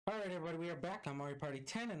everybody, we are back on Mario Party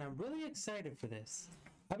 10, and I'm really excited for this.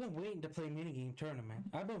 I've been waiting to play Minigame Tournament.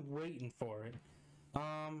 I've been waiting for it.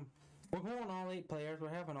 We're going all 8 players. We're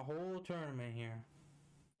having a whole tournament here.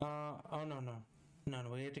 Oh, no,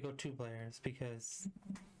 we have to go 2 players because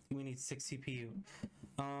we need 6 CPU.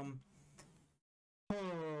 I'm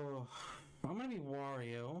gonna be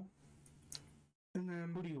Wario. And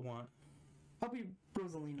then Who do you want? I'll be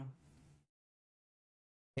Rosalina.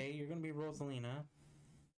 Okay, you're gonna be Rosalina.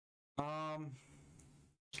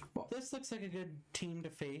 Well, this looks like a good team to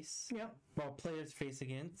face. Yep. Well, players to face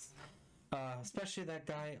against. Especially that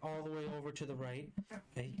guy all the way over to the right.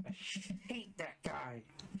 I hate that guy.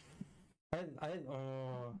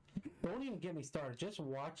 Don't even get me started. Just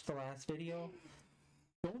watch the last video.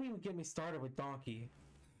 Don't even get me started with Donkey.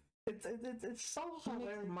 It's so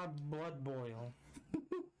hilarious. My blood boil.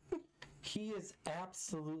 He is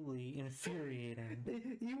absolutely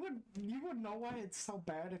infuriating. You would know why it's so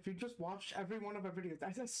bad if you just watched every one of our videos.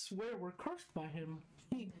 I just swear we're cursed by him.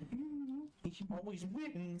 He always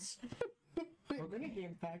wins.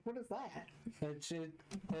 Minigame pack. What is that?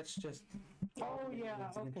 That's just. Oh yeah.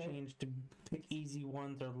 It's gonna Okay. change to pick easy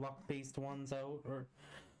ones or luck-based ones out or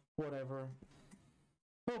whatever.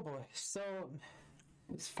 Oh boy. So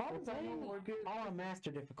As far as I know, we're good. on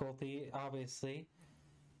master difficulty, obviously.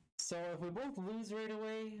 So if we both lose right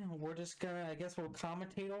away, we're just gonna, I guess we'll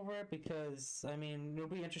commentate over it because, I mean, it'll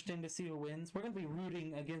be interesting to see who wins. We're gonna be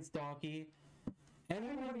rooting against Donkey.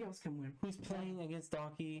 Anybody else can win. Who's playing against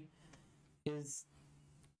Donkey is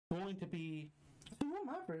going to be... Who am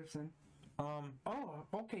I versing? Oh,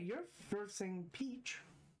 okay, you're versing Peach.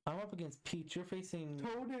 I'm up against Peach. You're facing...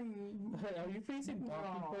 Toad and... Are you facing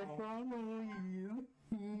Donkey first round?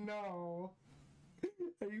 No.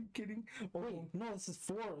 Are you kidding? Oh. Wait, no, this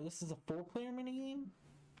is a 4-player minigame?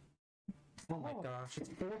 Oh my gosh, it's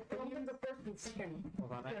 4 players? The first and second.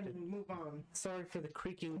 Hold on, I have to move on. Sorry for the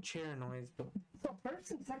creaking chair noise, but... So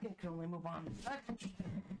first and second can only move on. That's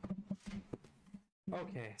interesting.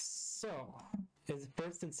 Okay, so... Is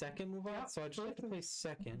first and second move on? Yeah, So I just have to play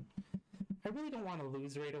second. I really don't want to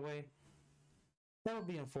lose right away. That would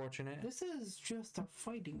be unfortunate. This is just a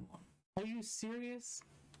fighting one. Are you serious?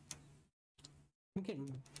 I'm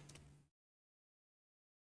getting...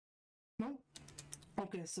 No.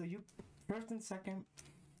 Okay, so you first and second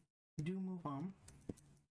do move on.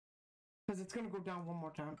 Because it's gonna go down one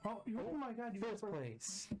more time. Oh my god, you First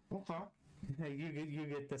place. Okay. You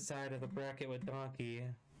get the side of the bracket with Donkey.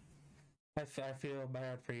 I feel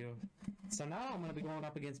bad for you. So now I'm going to be going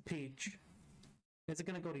up against Peach. Is it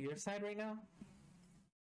going to go to your side right now?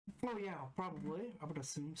 Oh yeah, probably. I would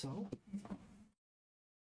assume so.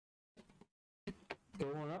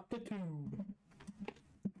 Going up the tube.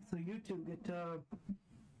 So you two get to...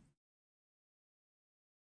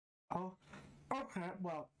 Oh, okay,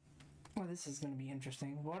 well, this is going to be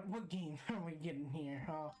interesting. What game are we getting here?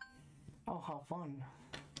 Oh, how fun.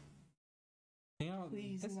 You know,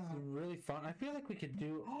 Please this not. is really fun. I feel like we could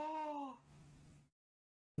do... Oh!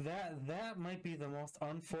 That might be the most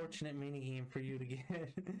unfortunate minigame for you to get.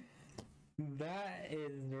 That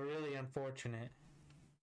is really unfortunate.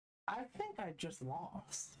 I think I just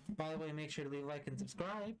lost. By the way, make sure to leave a like and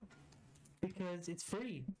subscribe. Because it's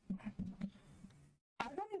free. I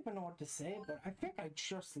don't even know what to say, but I think I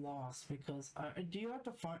just lost because... do you have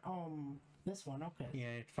to find... this one, okay.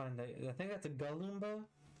 Yeah, you find that. I think that's a Galumba,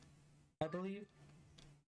 I believe.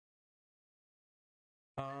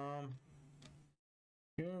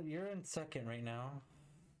 You're in second right now.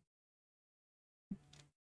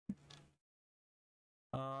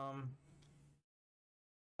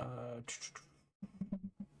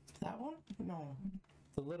 That one? No.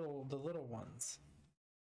 The little ones.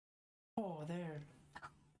 Oh, there.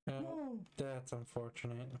 No. That's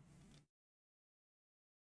unfortunate.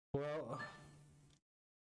 Well,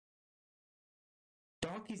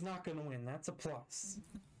 Donkey's not gonna win. That's a plus.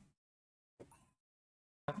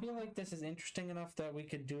 I feel like this is interesting enough that we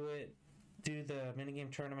could do the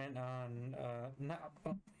minigame tournament on,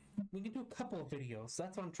 we could do a couple of videos.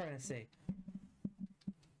 That's what I'm trying to say.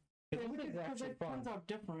 Because it turns out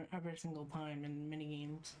different every single time in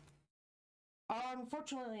minigames.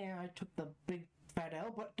 Unfortunately, I took the big fat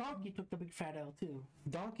L, but Donkey took the big fat L too.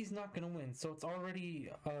 Donkey's not gonna win, so it's already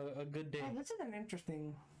a good day. Oh, this is an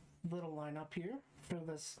interesting little lineup here for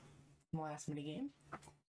this last minigame.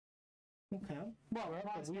 Okay. Well,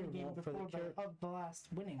 last minigame before the last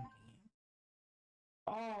winning minigame.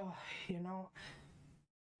 Oh, you know,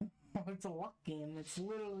 it's a luck game. It's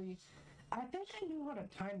literally... I think I knew how to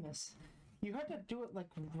time this. You had to do it like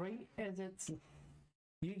right as it's...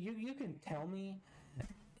 You can tell me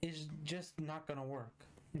it's just not gonna work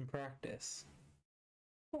in practice.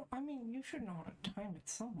 Well, I mean, you should know how to time it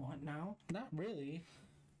somewhat now. Not really.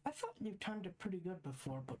 I thought you timed it pretty good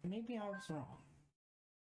before, but maybe I was wrong.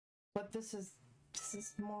 But this is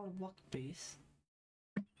more luck based.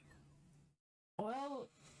 Well,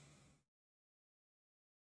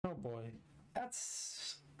 oh boy,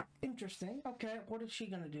 that's interesting. Okay, what is she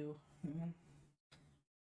gonna do?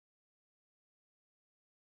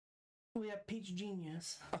 We have Peach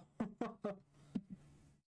Genius.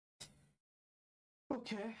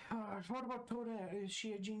 Okay, what about Toadette? Is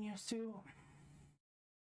she a genius too?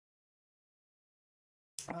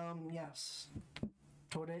 Yes.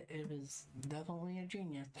 Toadette is definitely a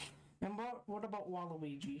genius. And what about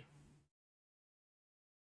Waluigi?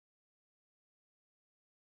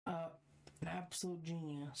 An absolute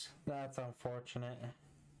genius. That's unfortunate.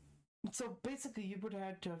 So basically, you would have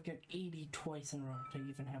had to get 80 twice in a row to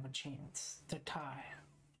even have a chance to tie.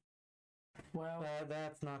 Well,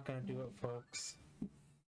 that's not gonna do it, folks.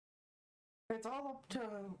 It's all up to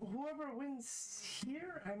whoever wins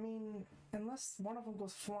here. I mean, unless one of them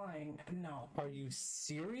goes flying, no. Are you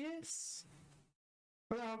serious?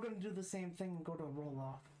 But I'm gonna do the same thing and go to a roll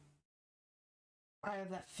off. I have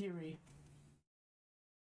that theory.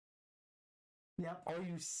 Yep. Are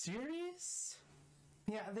you serious?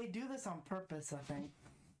 Yeah, they do this on purpose, I think.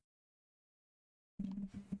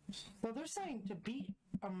 So they're saying to beat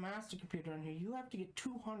a master computer in here, you have to get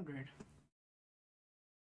 200.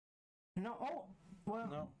 No, oh, well,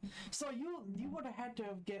 no. So you would have had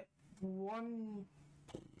to get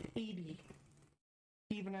 180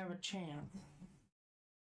 to even have a chance.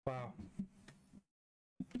 Wow.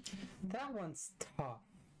 That one's tough.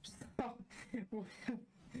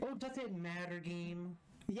 Oh, does it matter, game?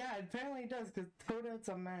 Yeah, apparently it does, because Toadette's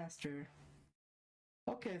a master.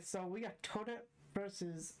 Okay, so we got Toadette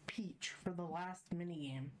versus Peach for the last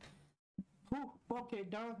minigame. Okay,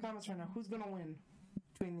 down in the comments right now, who's gonna win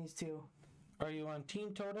between these two? Are you on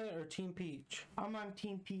Team Toadette or Team Peach? I'm on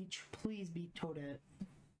Team Peach. Please beat Toadette.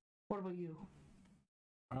 What about you?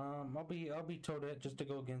 I'll be Toadette just to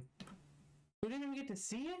go against. We didn't even get to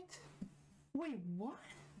see it? Wait, what?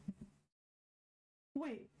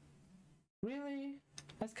 Wait, really?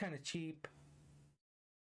 That's kind of cheap.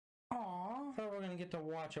 Aww. I thought we were gonna get to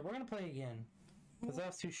watch it. We're gonna play again because that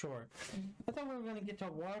was too short. I thought we were gonna get to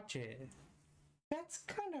watch it. That's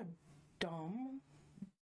kind of dumb.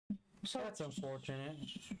 So that's unfortunate.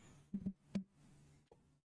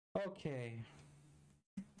 Okay.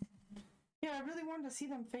 Yeah, I really wanted to see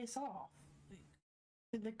them face off.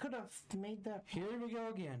 They could have made that. Here we go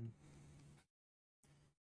again.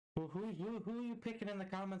 Who are you picking in the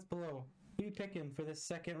comments below? Who are you picking for this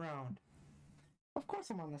second round? Of course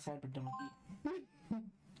I'm on the side of Donkey.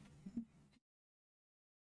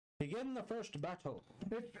 Begin the first battle.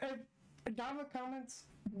 If down in the comments,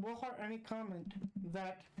 we'll heart any comment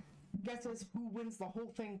that guesses who wins the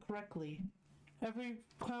whole thing correctly. Every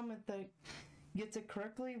comment that gets it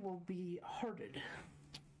correctly will be hearted.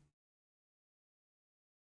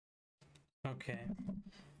 Okay.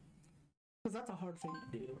 Because that's a hard thing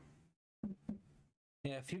to do.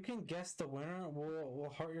 Yeah, if you can guess the winner, we'll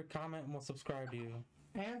heart your comment and we'll subscribe to you.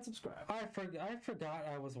 And subscribe. I forgot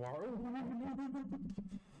I was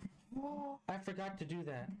I forgot to do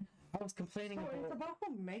that. I was complaining So about... it's about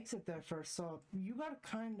who makes it there first, so you gotta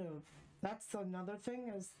kind of... That's another thing,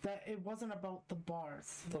 is that it wasn't about the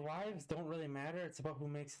bars. The lives don't really matter, it's about who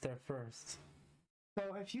makes it there first.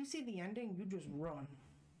 So if you see the ending, you just run.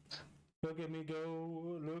 Look at me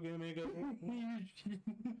go, look at me go.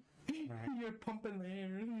 Right. You're pumping the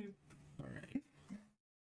air. Alright.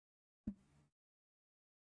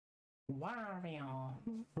 Wario.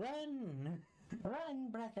 Run!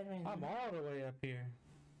 Run, brethren. I'm all the way up here.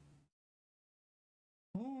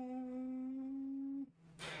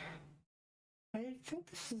 I think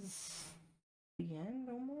this is the end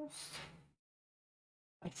almost.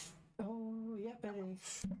 Oh, yep, it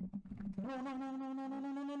is. No.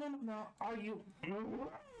 No, are you?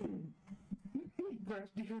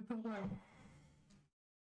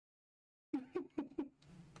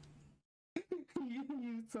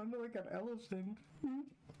 You sounded like an elephant.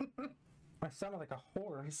 I sounded like a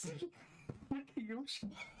horse.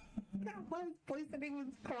 Yoshi. That was place that he was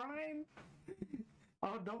crying.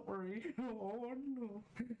 Oh, don't worry. Oh, no.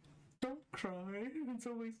 Don't cry. It's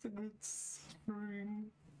always a good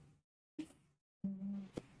spring.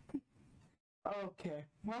 Okay.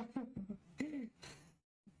 What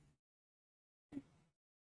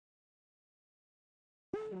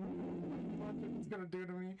it's gonna do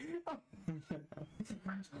to me. Oh.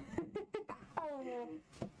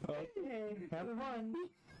 Okay, have fun.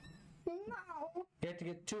 No. You have to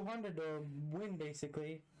get 200 to win,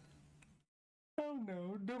 basically. Oh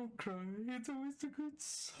no, don't cry. It's always the good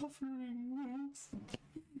suffering.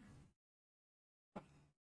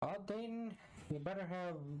 Oh, Dayton, you better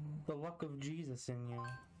have the luck of Jesus in you.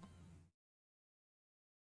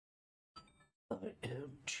 I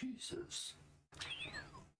am Jesus.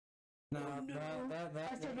 No, Oh, no.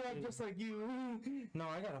 I said that just like you. No,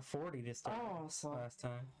 I got a 40 this time. Oh, so last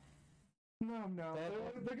time. no,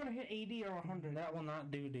 they're gonna hit 80 or 100. That will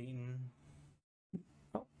not do, Dayton.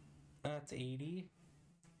 Oh, that's 80.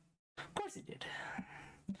 Of course it did.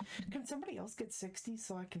 Can somebody else get 60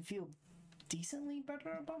 so I can feel decently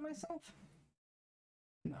better about myself?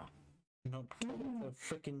 No. Nope. A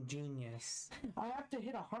freaking genius. I have to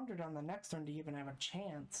hit 100 on the next one to even have a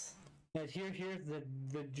chance. Now here's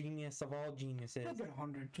the genius of all geniuses. He'll get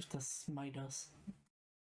 100 just to smite us.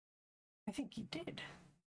 I think he did.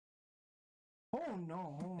 Oh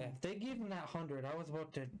no. Yeah, if they gave him that 100, I was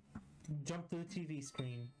about to jump through the TV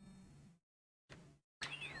screen.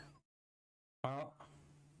 Oh,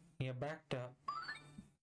 you backed up.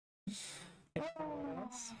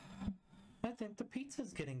 I think the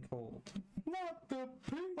pizza's getting cold. Not the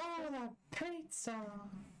pizza! Oh, the pizza!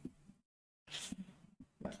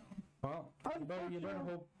 Well, you better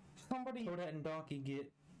hope somebody Toadette and Donkey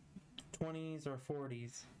get 20s or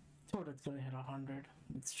 40s. Toadette's gonna hit 100.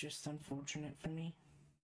 It's just unfortunate for me.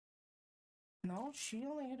 No, she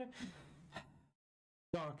only hit a...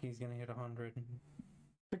 Donkey's gonna hit 100.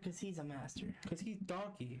 Because he's a master. Because he's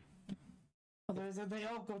Donkey. They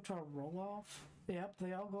all go to a roll-off. Yep,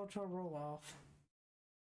 they all go to a roll-off.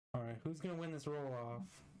 Alright, who's gonna win this roll-off?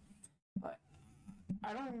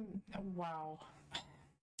 I don't... Wow.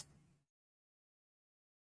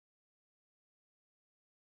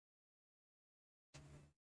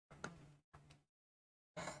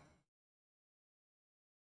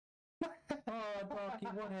 Oh, Donkey,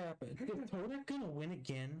 what happened? Is Toadette gonna win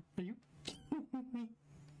again? Are you...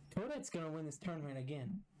 Toadette's gonna win this tournament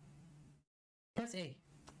again. Press A.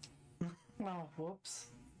 Oh, whoops.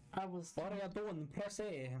 I was... What are you doing? Press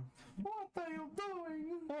A. What are you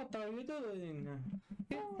doing? What are you doing?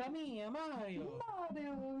 It's me, Mario.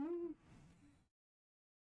 Mario.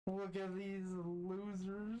 Look at these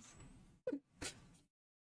losers.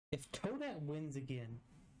 If Toadette wins again...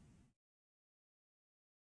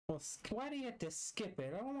 Well, why do you have to skip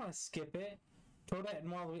it? I don't want to skip it. Toadette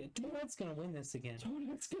and Waluigi. Toadette's gonna win this again.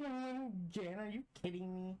 Toadette's gonna win again? Are you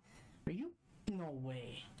kidding me? Are you... No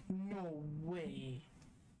way. No way.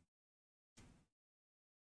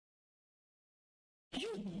 You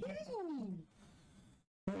kidding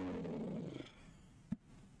me?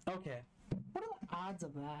 Okay. What are the odds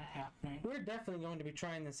of that happening? We're definitely going to be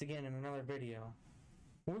trying this again in another video.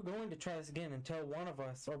 We're going to try this again until one of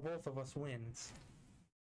us or both of us wins.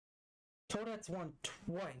 Toadette's won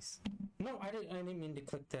twice. No, I didn't mean to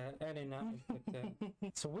click that. I did not mean to click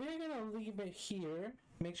that. So we're gonna leave it here.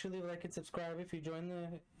 Make sure to leave a like and subscribe if you join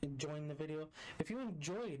the video. If you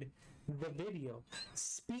enjoyed the video,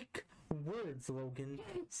 speak words, Logan.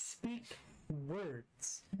 Speak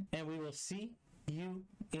words. And we will see you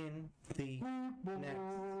in the next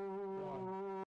one.